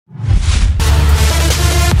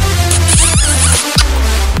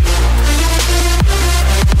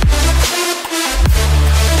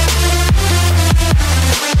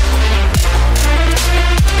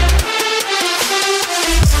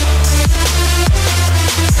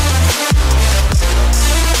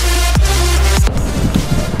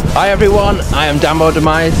Hi everyone, I am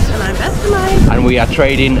Demise. And I'm Demise. And we are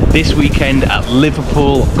trading this weekend at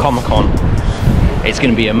Liverpool Comic Con. It's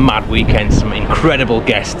going to be a mad weekend, some incredible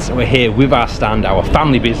guests. We're here with our stand, our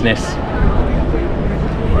family business,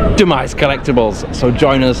 DEMIZE Collectibles. So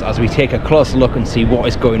join us as we take a closer look and see what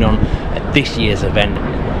is going on at this year's event.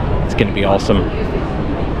 It's going to be awesome.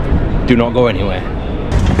 Do not go anywhere.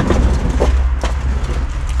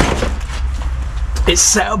 It's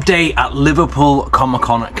setup day at Liverpool Comic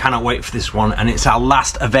Con. I cannot wait for this one, and it's our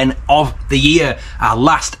last event of the year, our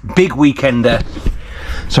last big weekender,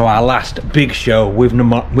 so our last big show with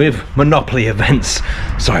Monopoly events.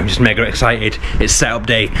 So I'm just mega excited. It's setup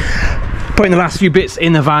day. Putting the last few bits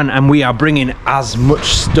in the van, and we are bringing as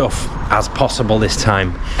much stuff as possible this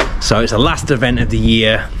time. So it's the last event of the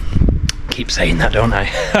year. Keep saying that, don't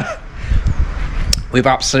I? We've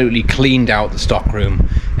absolutely cleaned out the stock room.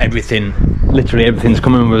 Everything, literally everything's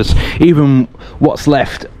coming with us. Even what's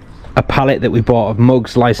left, a pallet that we bought of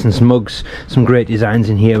mugs, licensed mugs, some great designs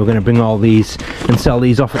in here. We're going to bring all these and sell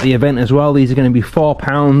these off at the event as well. These are going to be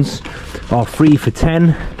 £4 or 3 for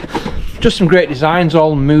 10. Just some great designs,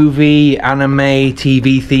 all movie, anime,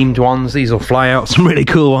 TV themed ones. These will fly out. Some really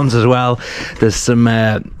cool ones as well. There's some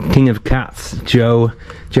King of Cats,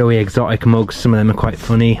 Joey Exotic mugs. Some of them are quite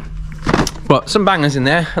funny. But some bangers in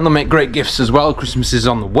there, and they'll make great gifts as well. Christmas is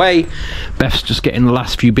on the way. Beth's just getting the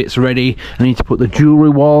last few bits ready. I need to put the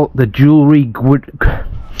jewellery grid...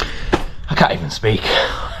 I can't even speak.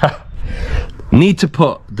 Need to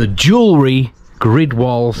put the jewellery grid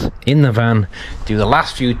walls in the van, do the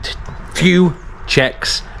last few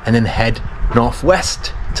checks, and then head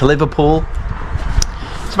northwest to Liverpool.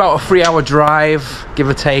 It's about a 3-hour drive, give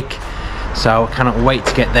or take. So I cannot wait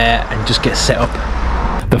to get there and just get set up.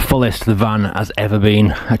 The fullest the van has ever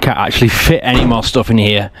been. I can't actually fit any more stuff in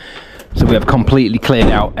here, so we have completely cleared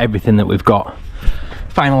out everything that we've got.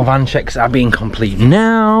 Final van checks are being complete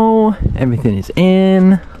now. Everything is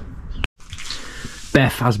in.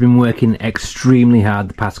 Beth has been working extremely hard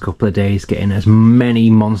the past couple of days, getting as many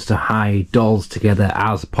Monster High dolls together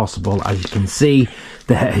as possible. As you can see,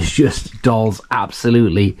 there is just dolls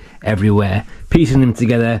absolutely everywhere. Piecing them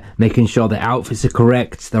together, making sure the outfits are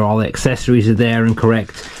correct, all the accessories are there and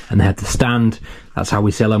correct, and they have to stand. That's how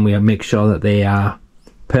we sell them. We make sure that they are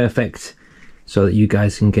perfect, so that you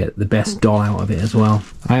guys can get the best doll out of it as well.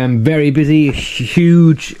 I am very busy. A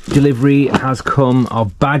huge delivery has come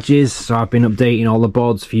of badges, so I've been updating all the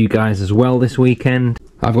boards for you guys as well this weekend.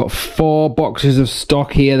 I've got 4 boxes of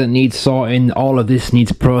stock here that need sorting. All of this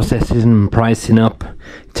needs processing and pricing up,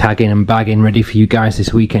 tagging and bagging, ready for you guys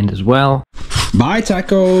this weekend as well. Bye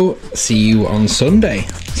Taco, see you on Sunday.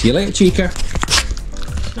 See you later Chica.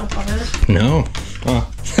 Not bothered. No. Oh.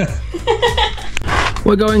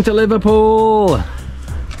 We're going to Liverpool.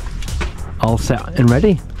 All set and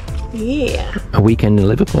ready. Yeah. A weekend in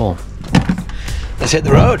Liverpool. Let's hit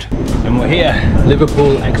the road. And we're here,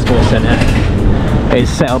 Liverpool Expo Centre. It's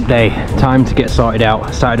setup day. Time to get sorted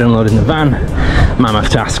out. Started unloading the van. Mammoth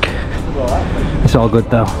task. It's all good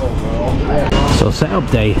though. So setup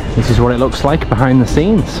day. This is what it looks like behind the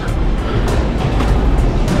scenes.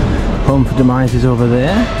 Home for Demise is over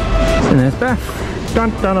there. And there's Beth. Dun,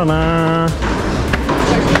 dun, dun, dun.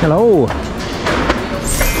 Hello.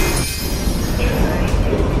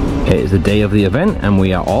 It is the day of the event and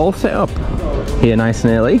we are all set up here nice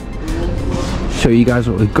and early. Show you guys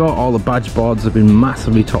what we've got. All the badge boards have been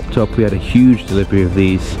massively topped up. We had a huge delivery of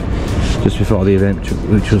these just before the event,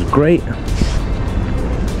 which was great.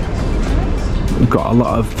 We've got a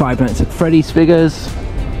lot of Five Nights at Freddy's figures,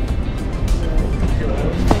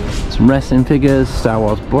 some wrestling figures, Star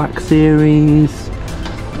Wars Black Series.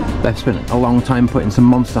 They've spent a long time putting some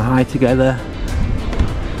Monster High together.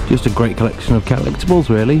 Just a great collection of collectibles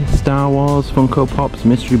really. Star Wars, Funko Pops,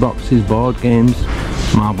 mystery boxes, board games,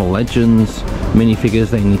 Marvel Legends, minifigures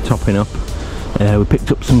they need topping up. We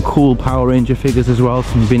picked up some cool Power Ranger figures as well,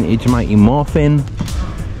 some vintage Mighty Morphin.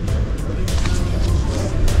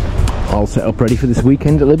 All set up ready for this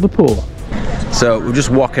weekend at Liverpool. So we're just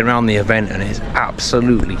walking around the event and it's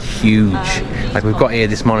absolutely huge. Like we've got here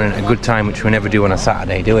this morning at a good time, which we never do on a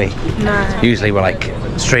Saturday, do we? No. Usually we're like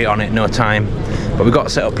straight on it, no time. But we got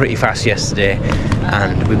set up pretty fast yesterday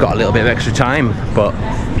and we've got a little bit of extra time. But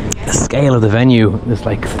the scale of the venue, there's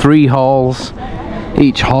like 3 halls.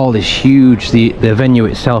 Each hall is huge. The venue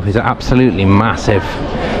itself is absolutely massive.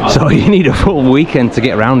 So you need a full weekend to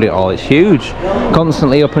get around it all. It's huge.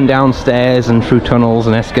 Constantly up and down stairs and through tunnels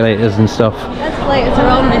and escalators and stuff. Escalators are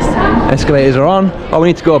on this time. Escalators are on. Oh, we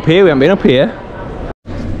need to go up here. We haven't been up here.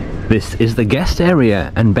 This is the guest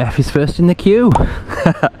area and Beth is first in the queue.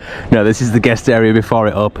 No, this is the guest area before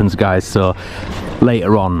it opens, guys, so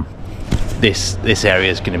later on this area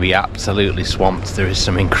is going to be absolutely swamped. There is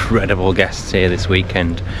some incredible guests here this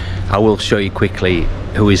weekend. I will show you quickly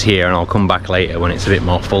who is here and I'll come back later when it's a bit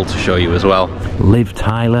more full to show you as well. Liv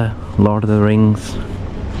Tyler, Lord of the Rings,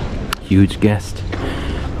 huge guest.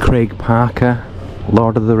 Craig Parker,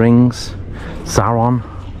 Lord of the Rings. Sauron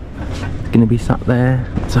going to be sat there,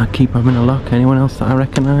 so I keep having a look. Anyone else that I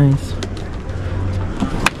recognise?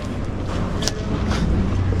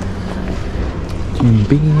 Jim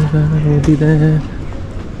Beaver will be there.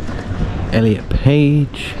 Elliot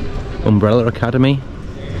Page, Umbrella Academy.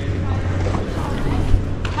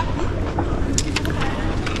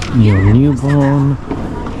 Neil Newborn.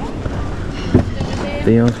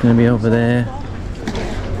 Theo's going to be over there.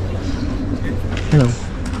 Hello.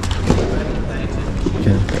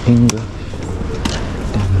 Jennifer English.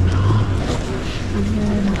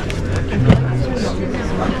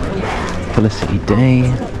 Felicity Day.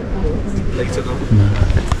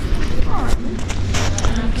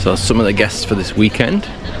 So some of the guests for this weekend.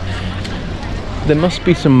 There must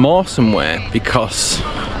be some more somewhere because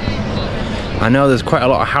I know there's quite a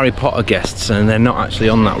lot of Harry Potter guests and they're not actually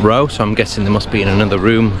on that row, so I'm guessing they must be in another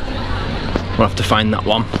room. We'll have to find that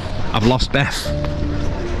one. I've lost Beth.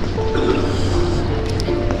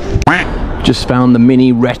 Just found the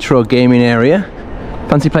mini retro gaming area.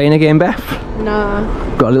 Fancy playing a game, Beth? No.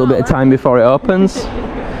 Got a little bit of time before it opens.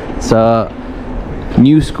 So,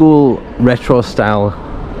 new school retro style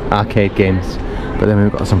arcade games, but then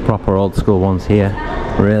we've got some proper old school ones here.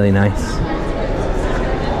 Really nice.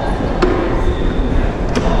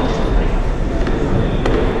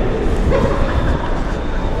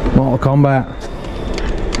 Mortal Kombat.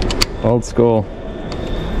 Old school.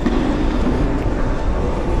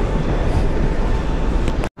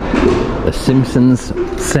 The Simpsons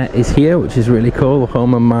set is here, which is really cool.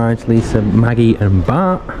 Homer, Marge, Lisa, Maggie and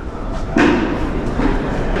Bart.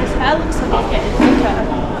 His hair looks like it's getting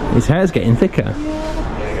thicker. His hair's getting thicker.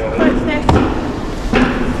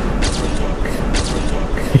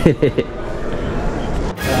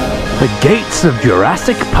 The gates of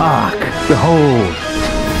Jurassic Park. Behold.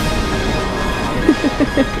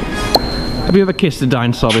 Have you ever kissed a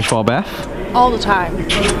dinosaur before, Beth? All the time.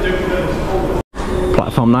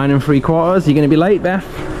 Platform 9 3/4. You're going to be late, Beth.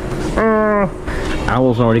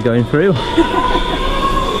 Owl's already going through.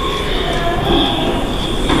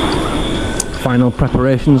 Final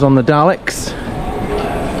preparations on the Daleks.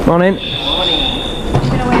 Come on in.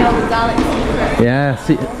 Gonna win all the Daleks secrets. Yeah,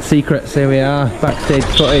 secrets. Here we are. Backstage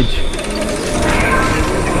footage.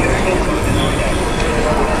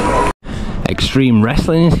 Extreme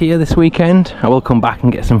Wrestling is here this weekend. I will come back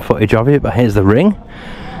and get some footage of it, but here's the ring.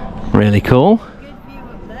 Really cool.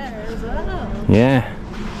 Yeah.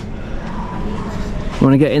 You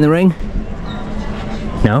want to get in the ring?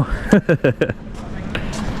 No?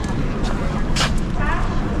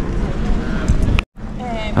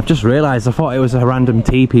 I've just realised I thought it was a random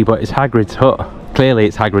teepee, but it's Hagrid's hut. Clearly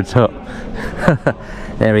it's Hagrid's hut.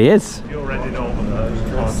 There he is.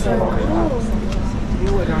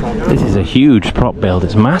 This is a huge prop build,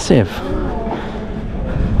 it's massive.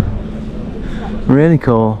 Really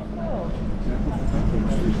cool.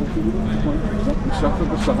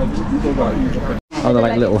 Oh, they're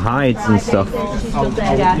like little hides and stuff.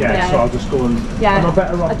 Yeah, so I'll just go and... Am I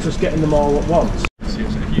better off just getting them all at once?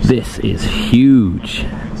 This is huge.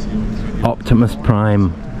 Optimus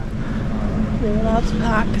Prime. They're allowed to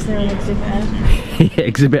park because they're an exhibitor.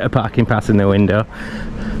 Exhibitor parking pass in the window.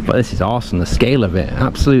 But this is awesome, the scale of it,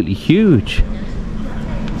 absolutely huge.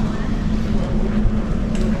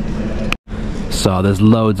 So there's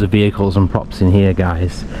loads of vehicles and props in here,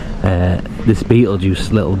 guys. This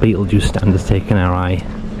little Beetlejuice stand has taken our eye.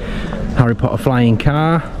 Harry Potter flying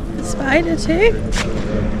car. The spider too.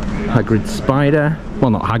 Hagrid's spider. Well,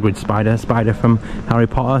 not Hagrid's spider, spider from Harry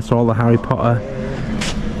Potter, so all the Harry Potter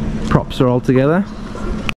props are all together.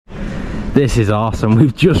 This is awesome.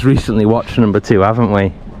 We've just recently watched number 2, haven't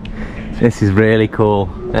we? This is really cool.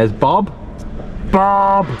 There's Bob.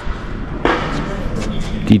 Bob!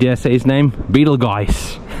 Do you dare say his name?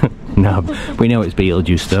 Beetlejuice. No, we know it's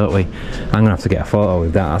Beetlejuice, don't we? I'm gonna have to get a photo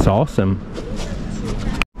with that. That's awesome.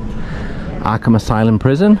 Arkham Asylum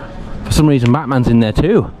Prison. For some reason Batman's in there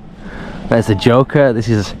too. There's the Joker. This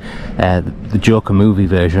is the Joker movie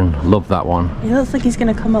version. Love that one. He looks like he's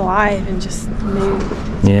gonna come alive and just move.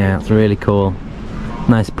 Yeah, that's really cool.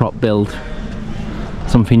 Nice prop build.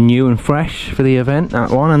 Something new and fresh for the event, that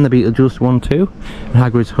one, and the Beetlejuice one too. And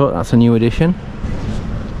Hagrid's hut, that's a new addition.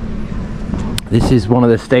 this is one of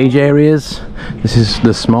the stage areas. This is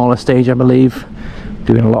the smaller stage, I believe.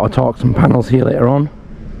 Doing a lot of talks and panels here later on.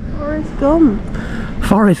 Forrest Gump.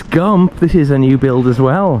 Forrest Gump, this is a new build as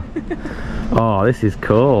well. Oh, this is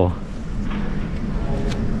cool.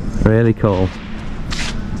 Really cool.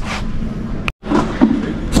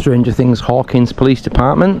 Stranger Things Hawkins Police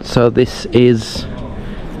Department. So this is,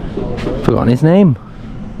 forgotten his name.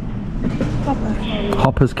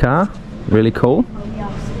 Hopper's car. Really cool.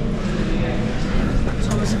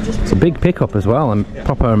 It's a big pickup as well, and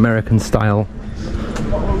proper American style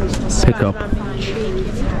pickup.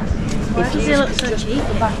 Why does he look so cheeky?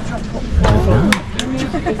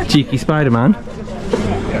 Cheeky Spider-Man.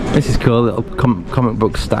 This is cool, little comic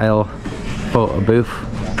book style photo booth.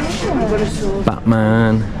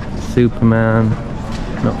 Batman, Superman,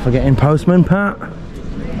 not forgetting Postman Pat.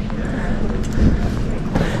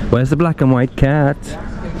 Where's the black and white cat?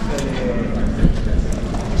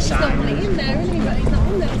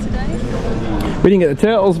 We didn't get the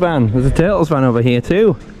Turtles van. There's a Turtles van over here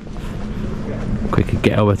too. We could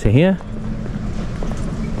get over to here.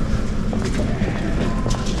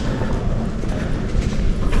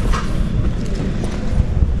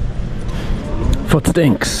 Foot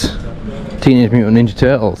Stinks. Teenage Mutant Ninja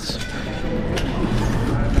Turtles.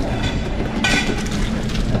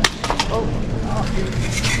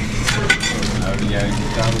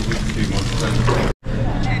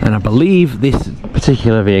 And I believe this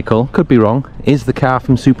particular vehicle, could be wrong, is the car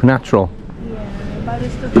from Supernatural.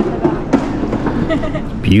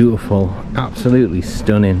 Beautiful, absolutely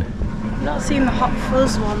stunning. I've not seen the Hot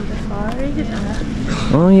Fuzz one before either.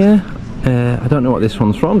 Oh yeah, I don't know what this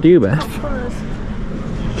one's from, do you, Beth? Hot Fuzz.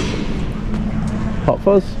 Hot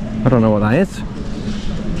Fuzz? I don't know what that is.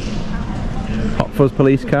 Hot Fuzz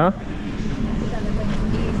police car.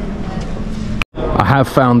 I have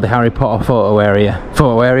found the Harry Potter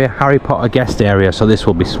Harry Potter guest area, so this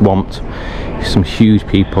will be swamped. Some huge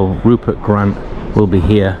people. Rupert Grant will be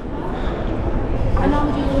here.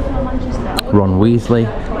 Ron Weasley.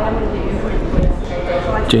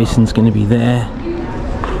 Jason's going to be there.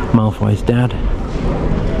 Malfoy's dad.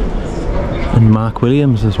 And Mark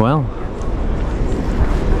Williams as well.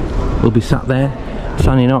 We'll be sat there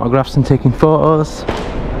signing autographs and taking photos.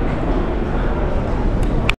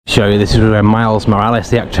 Show you, this is where Miles Morales,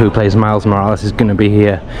 the actor who plays Miles Morales, is going to be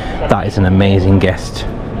here. That is an amazing guest.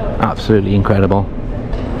 Absolutely incredible.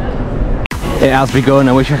 It has begun.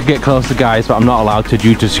 I wish I could get closer, guys, but I'm not allowed to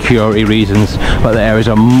due to security reasons. But there is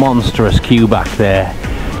a monstrous queue back there.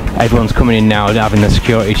 Everyone's coming in now, having the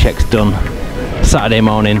security checks done. Saturday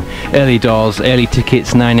morning, early doors, early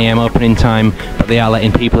tickets, 9 AM opening time, but they are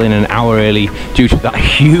letting people in an hour early due to that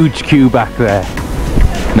huge queue back there.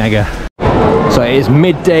 Mega. So it is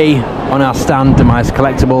midday on our stand, DEMIZE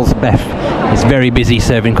Collectibles. Beth is very busy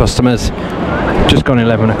serving customers. Just gone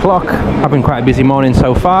 11 o'clock. Having quite a busy morning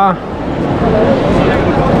so far.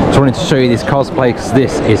 Just wanted to show you this cosplay because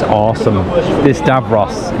this is awesome. This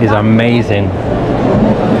Davros is amazing.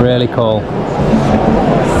 Really cool.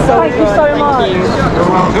 Thank you so much.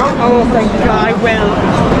 Oh, thank you. I will.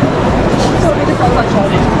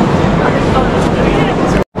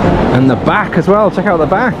 And the back as well. Check out the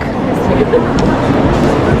back.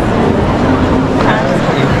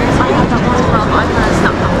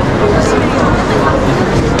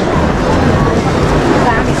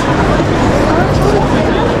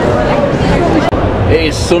 It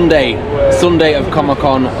is Sunday of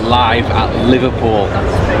Comic-Con live at Liverpool.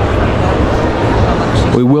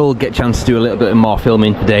 We will get a chance to do a little bit more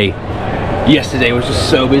filming today. Yesterday was just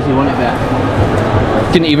so busy, wasn't it,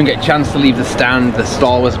 there? Didn't even get a chance to leave the stand. The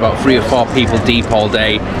stall was about 3 or 4 people deep all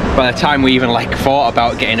day. By the time we even thought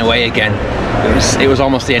about getting away again, it was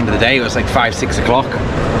almost the end of the day. It was like 5, 6 o'clock.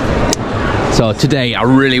 So today I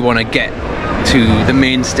really want to get to the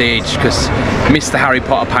main stage because missed the Harry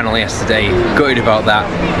Potter panel yesterday. Gutted about that.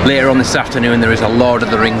 Later on this afternoon there is a Lord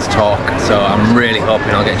of the Rings talk, so I'm really hoping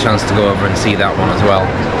I'll get a chance to go over and see that one as well.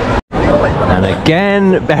 And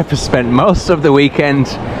again, Beth has spent most of the weekend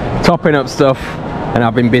topping up stuff, and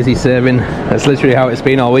I've been busy serving. That's literally how it's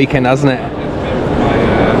been all weekend, hasn't it?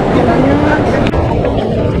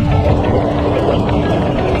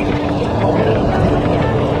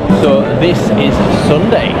 So this is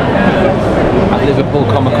Sunday at Liverpool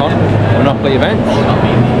Comic-Con, Monopoly events.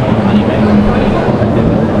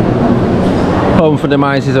 Home for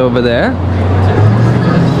Demise is over there.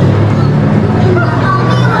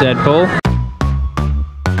 Deadpool.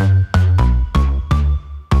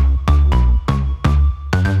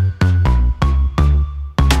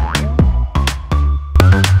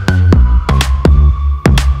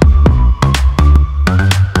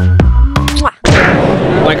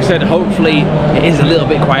 thankfully it is a little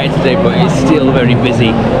bit quiet today, but it's still very busy.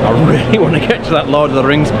 I really want to get to that Lord of the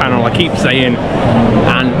Rings panel, I keep saying,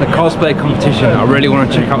 and the cosplay competition. I really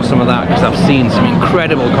want to check out some of that because I've seen some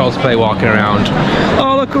incredible cosplay walking around.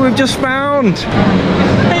 Oh, look who we've just found!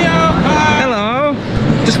 Hello!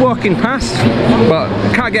 Just walking past, but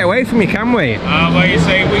can't get away from you, can we? Well, you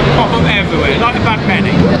see, we pop up everywhere, like a bad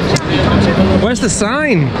penny. Where's the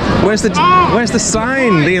sign? Where's the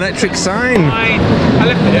sign? The electric sign? I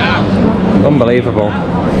left it out. Unbelievable.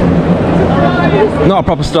 Not a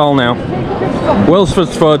proper stall now.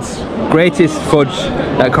 Wilsford's Fudge, greatest fudge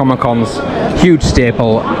at Comic-Cons. Huge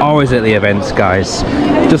staple, always at the events, guys.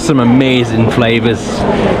 Just some amazing flavours,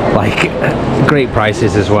 like great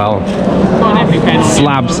prices as well.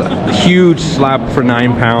 Slabs, huge slab for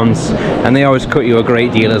 £9, and they always cut you a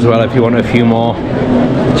great deal as well if you want a few more.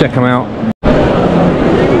 Check them out.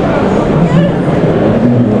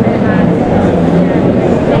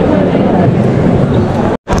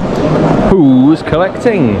 Who's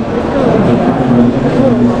collecting?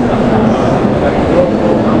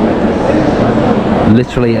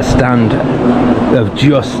 Literally a stand of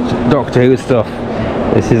just Doctor Who stuff.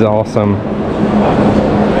 This is awesome.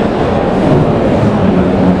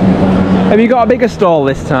 Have you got a bigger stall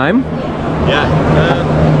this time? Yeah.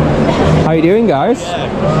 How you doing, guys?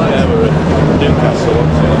 Yeah, we're at Newcastle.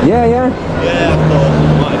 Yeah. Yeah, I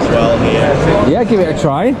thought might as well here. Yeah, give it a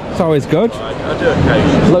try. It's always good. I do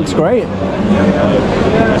occasionally. Looks great.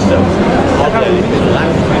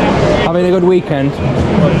 Having a good weekend.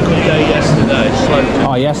 Good day yesterday.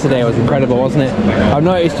 Oh, yesterday was incredible, wasn't it? I've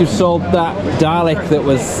noticed you've sold that Dalek that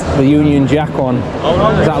was the Union Jack one.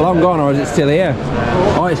 Is that long gone or is it still here?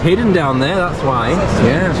 Oh, it's hidden down there, that's why.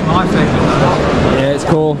 Yeah. It's my favourite. Yeah, it's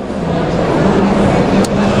cool.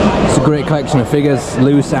 It's a great collection of figures,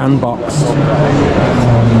 loose and boxed.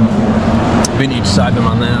 Vintage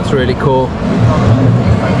Cyberman there, that's really cool.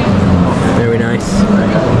 Very nice.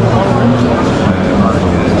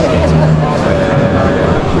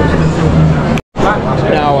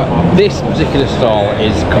 Now, this particular stall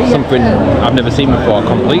is something I've never seen before,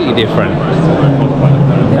 completely different.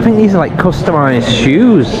 I think these are like customized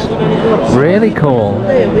shoes. Really cool.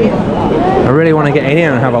 I really want to get in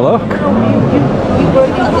here and have a look.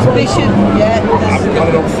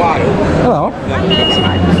 Hello.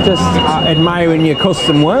 Just admiring your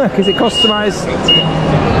custom work. Is it customized?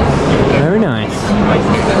 Very nice.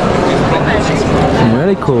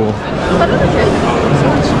 Really cool.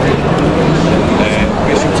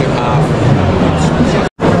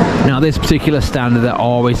 Now this particular stand, they're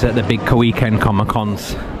always at the big weekend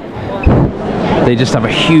Comic-Cons. They just have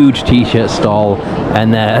a huge t-shirt stall,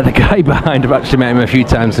 and the guy behind, I've actually met him a few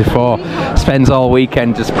times before, spends all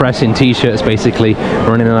weekend just pressing t-shirts, basically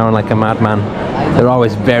running around like a madman. They're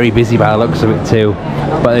always very busy by the looks of it too,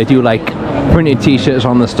 but they do like printed t-shirts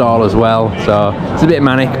on the stall as well, so it's a bit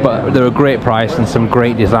manic, but they're a great price and some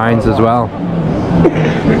great designs as well.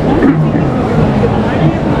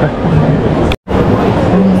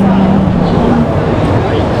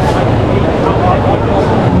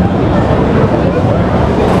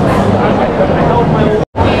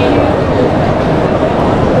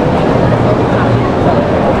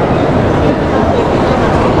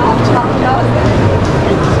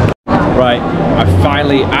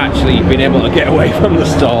 Actually been able to get away from the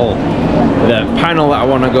stall. The panel that I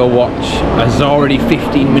want to go watch is already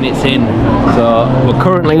 15 minutes in, so we're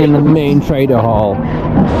currently in the main trader hall.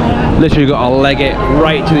 Literally got to leg it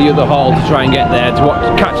right to the other hall to try and get there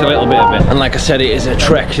to catch a little bit of it. And like I said, it is a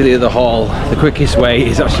trek to the other hall. The quickest way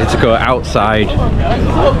is actually to go outside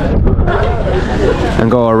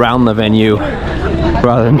and go around the venue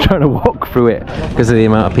rather than trying to walk through it because of the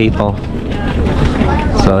amount of people.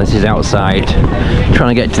 So this is outside,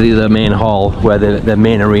 trying to get to the other main hall where the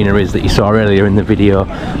main arena is that you saw earlier in the video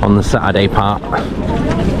on the Saturday part.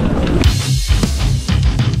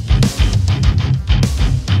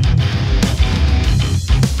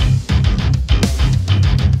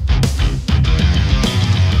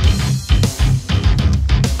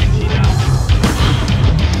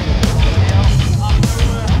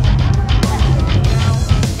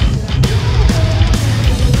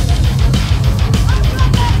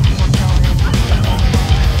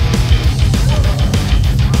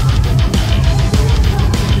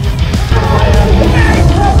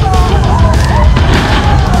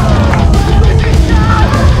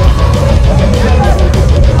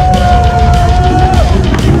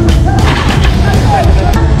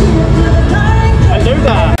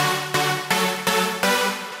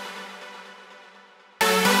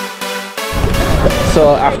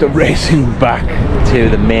 So after racing back to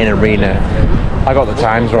the main arena, I got the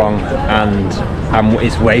times wrong, and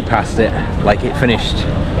it's way past it. Like it finished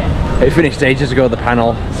ages ago, the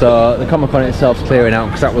panel. So the Comic-Con itself's clearing out,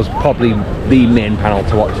 because that was probably the main panel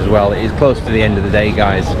to watch as well. It is close to the end of the day,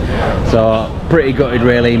 guys. So pretty gutted,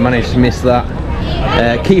 really. Managed to miss that.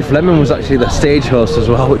 Keith Lemon was actually the stage host as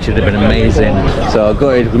well, which would have been amazing. So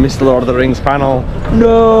gutted, we missed the Lord of the Rings panel.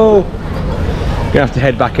 No! Gonna have to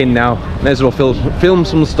head back in now. May as well film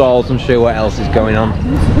some stalls and show what else is going on.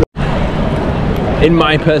 In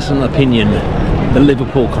my personal opinion, the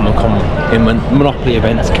Liverpool Comic-Con in Monopoly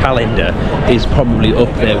Events calendar is probably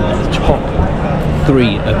up there with the top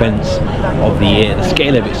 3 events of the year. The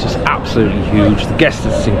scale of it's just absolutely huge. The guest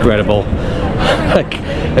list is incredible. Like,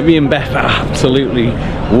 me and Beth are absolutely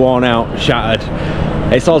worn out, shattered.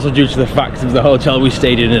 It's also due to the fact of the hotel we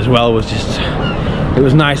stayed in as well was just, it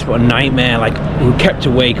was nice but a nightmare. Like, we kept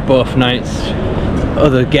awake both nights,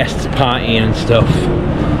 other guests partying and stuff.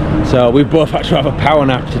 So we've both had to have a power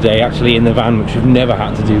nap today, actually, in the van, which we've never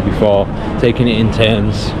had to do before, taking it in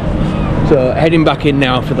turns. So heading back in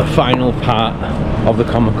now for the final part of the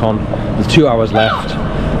Comic-Con. There's 2 hours left.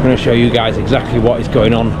 I'm going to show you guys exactly what is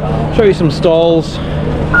going on, show you some stalls,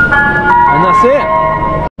 and that's it.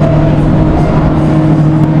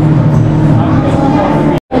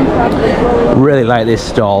 Really like this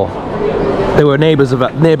stall. They were neighbours of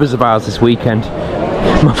ours this weekend.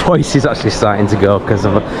 My voice is actually starting to go because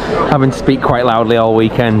of having to speak quite loudly all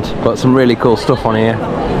weekend, but some really cool stuff on here.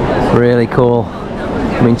 Really cool.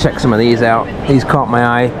 I mean, check some of these out. These caught my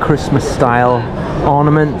eye. Christmas style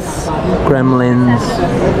ornaments, gremlins.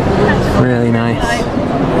 Really nice.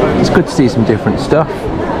 It's good to see some different stuff.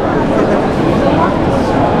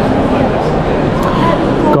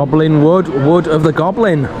 Goblin wood of the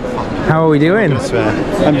goblin. How are we doing?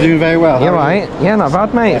 I'm doing very well. You alright? Yeah, not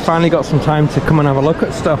bad, mate. Finally got some time to come and have a look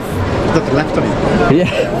at stuff. There's nothing left on it.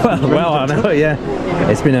 Yeah, well, I know, yeah.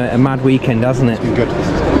 It's been a mad weekend, hasn't it? It's been good.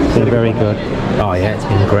 It's been very good. Oh yeah, it's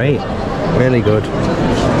been great. Really good.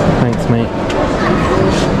 Thanks, mate.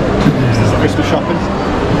 Christmas shopping?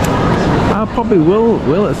 I probably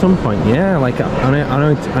will at some point, yeah. Like, I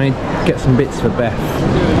know I get some bits for Beth.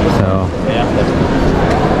 So, yeah.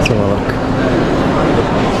 Let's have a look.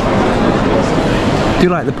 Do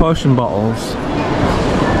you like the potion bottles?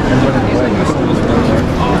 You've got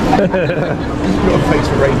a face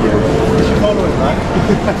for radio.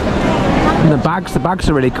 And the bags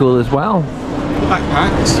are really cool as well.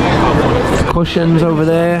 Backpacks. Cushions over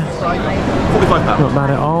there. £45. Not bad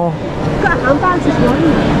at all.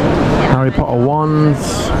 Harry Potter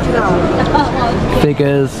wands.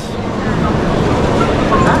 Figures.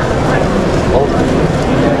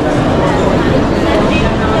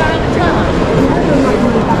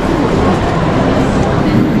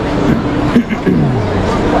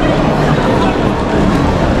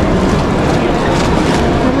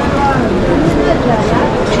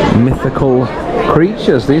 Mythical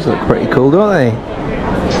creatures. These look pretty cool, don't they?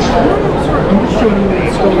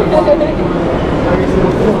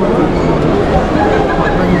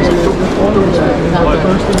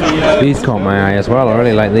 These caught my eye as well. I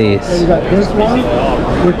really like these.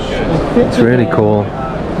 It's really cool.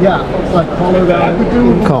 Yeah, like follow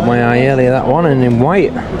that. Caught my eye earlier, that one, and in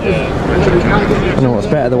white. I don't know what's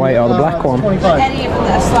better, the white or the black one. Any of them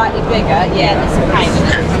that are slightly bigger, yeah, there's a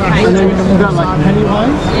payment. And then we've got like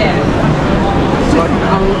Pennywise. Yeah.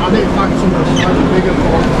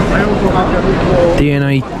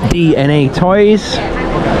 DNA Toys,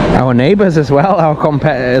 our neighbours as well, our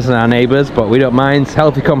competitors and our neighbours, but we don't mind. It's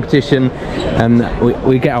healthy competition, and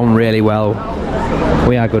we get on really well.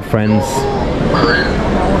 We are good friends.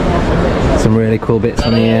 Some really cool bits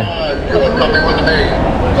on here.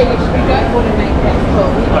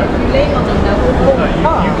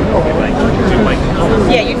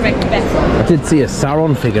 Yeah, you'd make it better. I did see a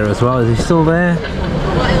Sauron figure as well. Is he still there?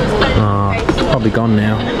 Oh, probably gone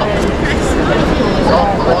now.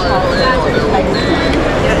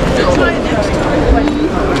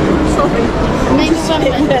 Maybe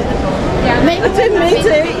something. Maybe me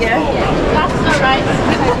too, yeah. That's alright.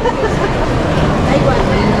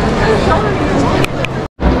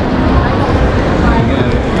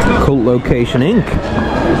 Cult Location Inc.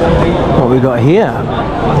 What we got here?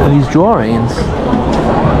 These drawings.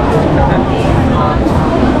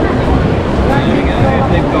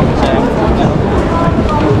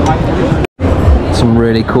 Some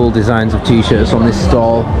really cool designs of t-shirts on this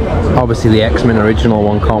stall. Obviously the X-Men original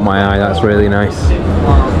one caught my eye. That's really nice.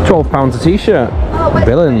 £12 a t-shirt.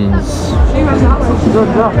 Villains.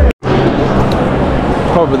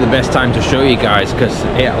 Probably the best time to show you guys, because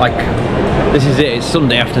This is it, it's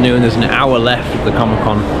Sunday afternoon, there's an hour left of the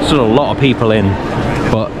Comic-Con. Still a lot of people in,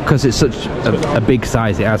 but because it's such a big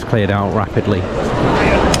size, it has cleared out rapidly.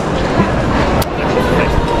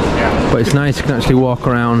 But it's nice, you can actually walk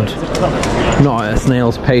around, not at a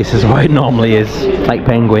snail's pace as what it normally is, like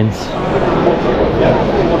penguins.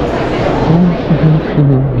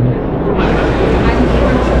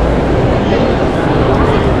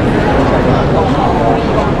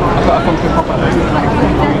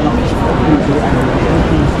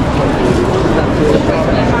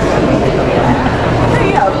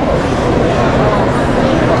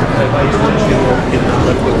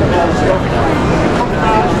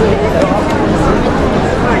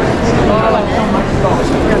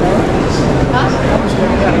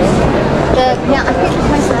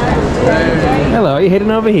 Hello, are you heading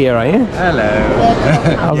over here, are you? Hello.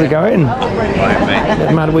 How's it going? Right,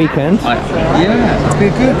 mate. Mad weekend? Yeah, it's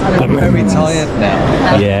been good. I'm very tired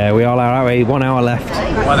now. Yeah, we all are, aren't we? 1 hour left.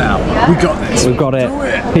 1 hour. We got this. We've got it.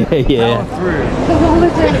 Yeah.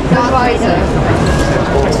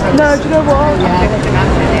 No, do you know what?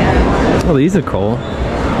 Well, these are cool.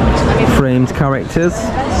 Framed characters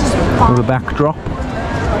with a backdrop.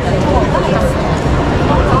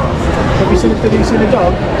 Have you seen a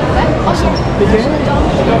dog?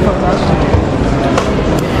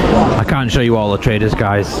 I can't show you all the traders,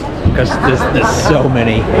 guys, because there's so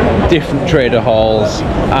many different trader halls,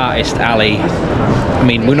 artist alley. I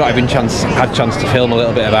mean, we've not even had chance to film a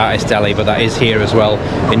little bit of artist alley, but that is here as well.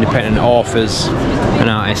 Independent authors and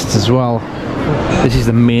artists as well. This is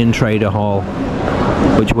the main trader hall,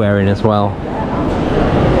 which we're in as well.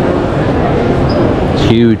 It's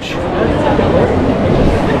huge.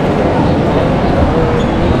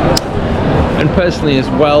 And personally as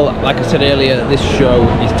well, like I said earlier, this show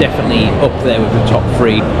is definitely up there with the top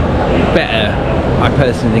 3. Better, I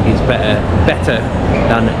personally think it's better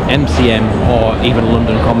than MCM or even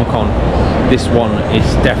London Comic Con. This one is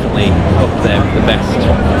definitely up there with the best.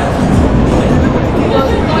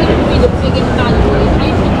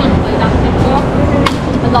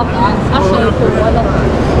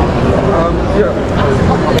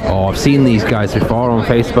 Oh, I've seen these guys before on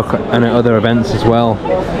Facebook and at other events as well.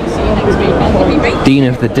 Dean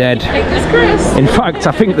of the Dead. In fact,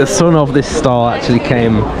 I think the son of this stall actually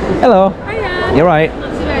came. Hello. Hiya. You're right.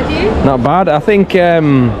 Not Not bad. bad, you? I think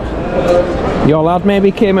your lad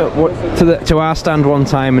maybe came to our stand one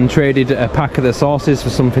time and traded a pack of the sauces for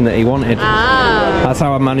something that he wanted. Ah. That's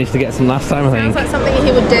how I managed to get some last time, I think. Sounds like something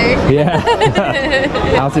he would do. Yeah.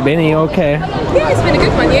 How's it been? Are you okay? Yeah, it's been a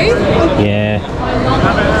good one, you? Yeah.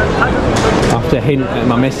 I have to hint at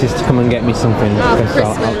my missus to come and get me something. Oh, for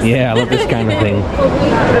 'cause Christmas. yeah, I love this kind of thing.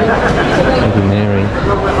 Maybe Mary.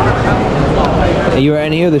 Are you at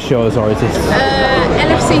any other shows or is this?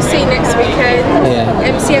 LFCC next weekend. Yeah.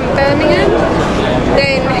 MCM Birmingham.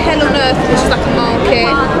 Then Hell on Earth, which is like a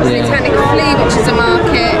market. Satanic Flea, which is a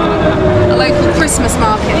market. A local Christmas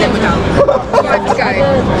market, then we're done. You have to go.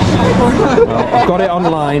 Well, I've got it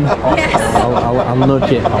online. Yes. I'll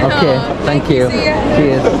nudge it. Okay, Oh, thank you. See ya.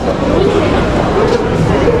 Cheers.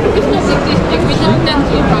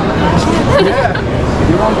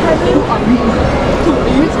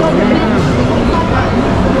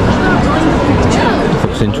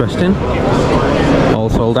 Looks interesting. All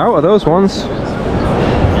sold out are those ones.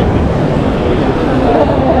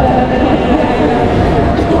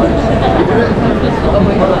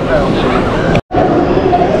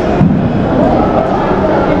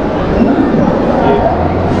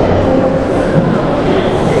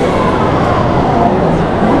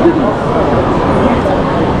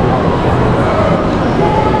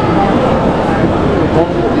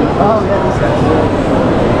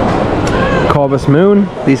 Corvus Moon.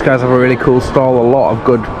 These guys have a really cool stall, a lot of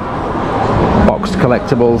good boxed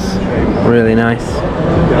collectibles, really nice.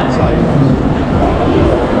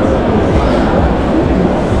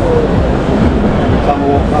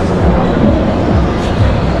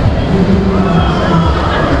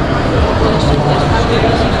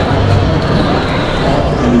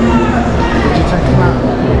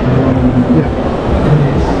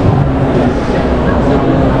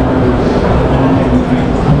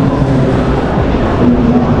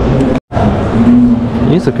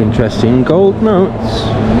 These look interesting, gold notes.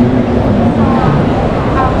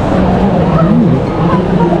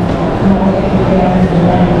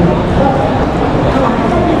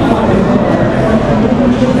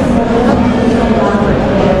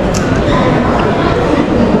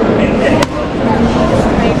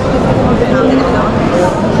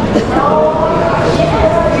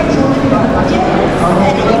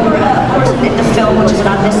 The film, which is an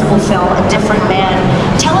unmissable film, A Different Man.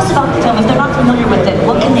 Tell us about the film. If they're not familiar with it,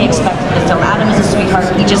 what can they expect from the film?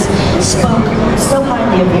 just spoke so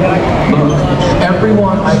highly of you.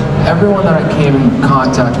 Everyone that I came in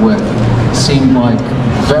contact with seemed like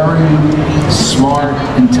very smart,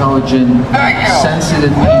 intelligent,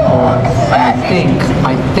 sensitive people. And I think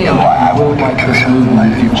you will like this movie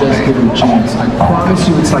if you just give it a chance. I promise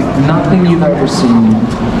you, it's like nothing you've ever seen.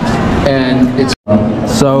 And it's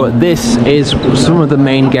so this is some of the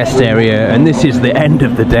main guest area, and this is the end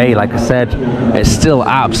of the day. Like I said, it's still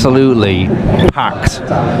absolutely packed.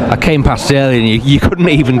 I came past earlier and you couldn't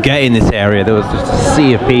even get in this area. There was just a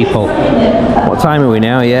sea of people. What time are we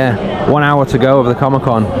now? Yeah, 1 hour to go of the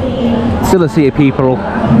Comic-Con. Still a sea of people,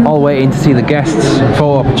 all waiting to see the guests,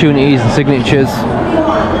 photo opportunities and signatures.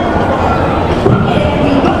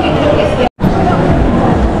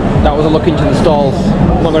 That was a look into the stalls.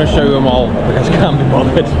 I'm not going to show you them all because I can't be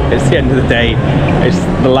bothered. It's the end of the day. It's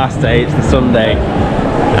the last day. It's the Sunday.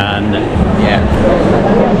 And yeah.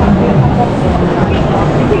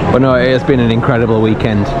 But no, it has been an incredible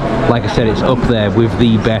weekend. Like I said, it's up there with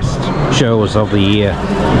the best shows of the year.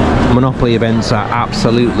 Monopoly events are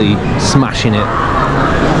absolutely smashing it.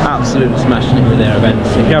 Absolutely smashing it with their events.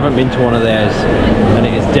 If you haven't been to one of theirs, then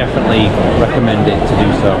it is definitely recommended to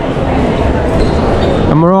do so.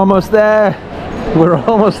 And we're almost there. We're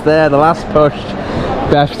almost there. The last push.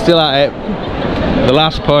 Beth's still at it. The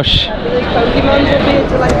last push.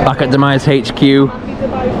 Back at Demize HQ.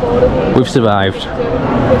 We've survived.